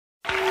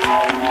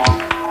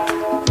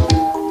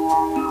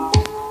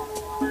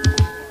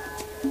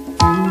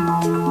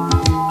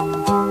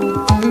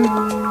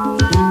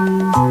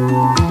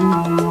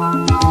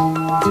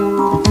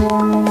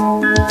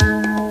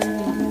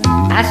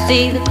I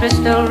see the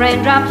crystal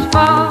raindrops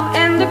fall,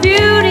 and the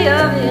beauty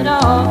of it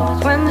all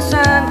is when the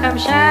sun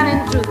comes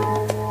shining through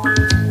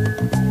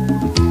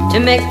to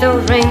make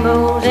those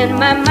rainbows in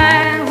my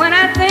mind. When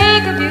I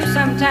think of you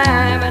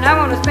sometime, and I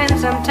want to spend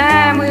some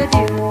time with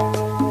you,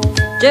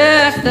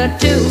 just the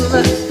two of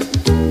us.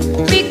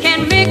 We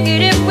can make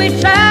it if we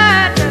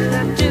try, just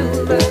the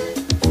two of us.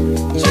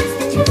 Just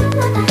the two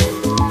of us.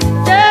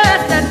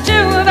 Just the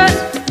two of us.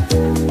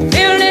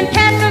 Building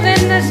castles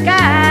in the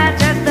sky,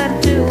 just the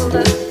two of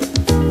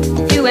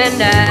us. You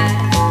and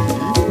I.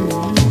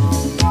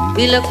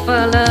 We look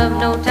for love,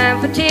 no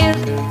time for tears.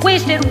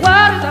 Wasted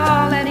water's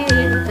all that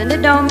is, and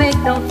it don't make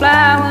no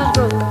flowers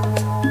grow.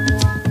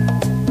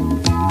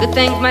 Good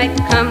things might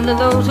come to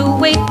those who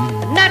wait,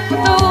 but not for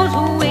those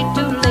who wait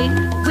too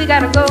late. We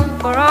gotta go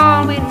for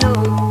all we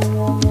know.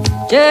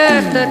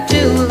 Just the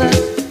two of us.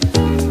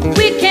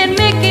 We can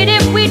make it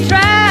if we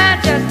try.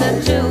 Just the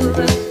two of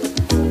us.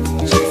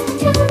 Just the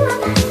two of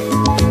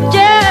us.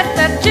 Just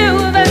the two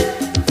of us.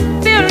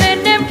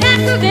 Building them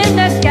castles in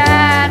the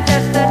sky.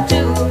 Just the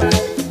two of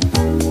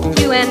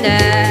us. You and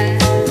I.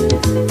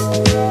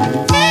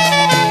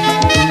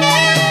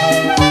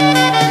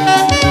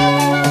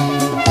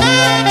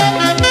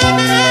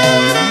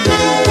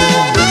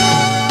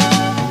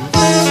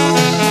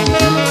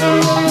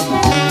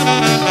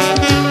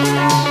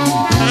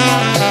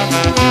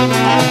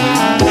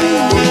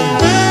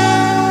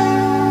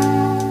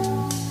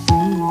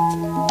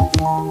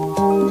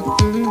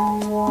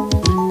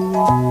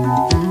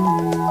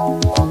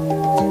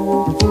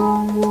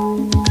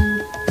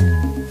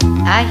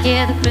 I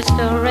hear the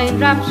crystal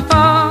raindrops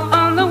fall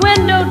on the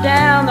window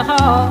down the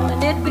hall,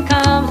 and it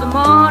becomes the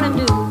morning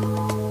dew.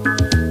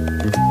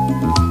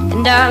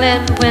 And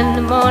darling, when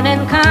the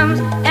morning comes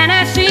and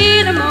I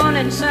see the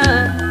morning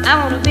sun,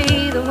 I wanna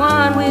be the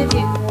one with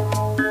you.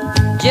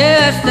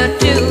 Just the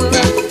two of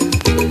us.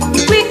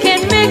 We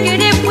can make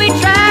it if we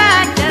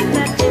try. Just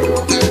the two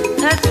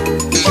of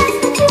us.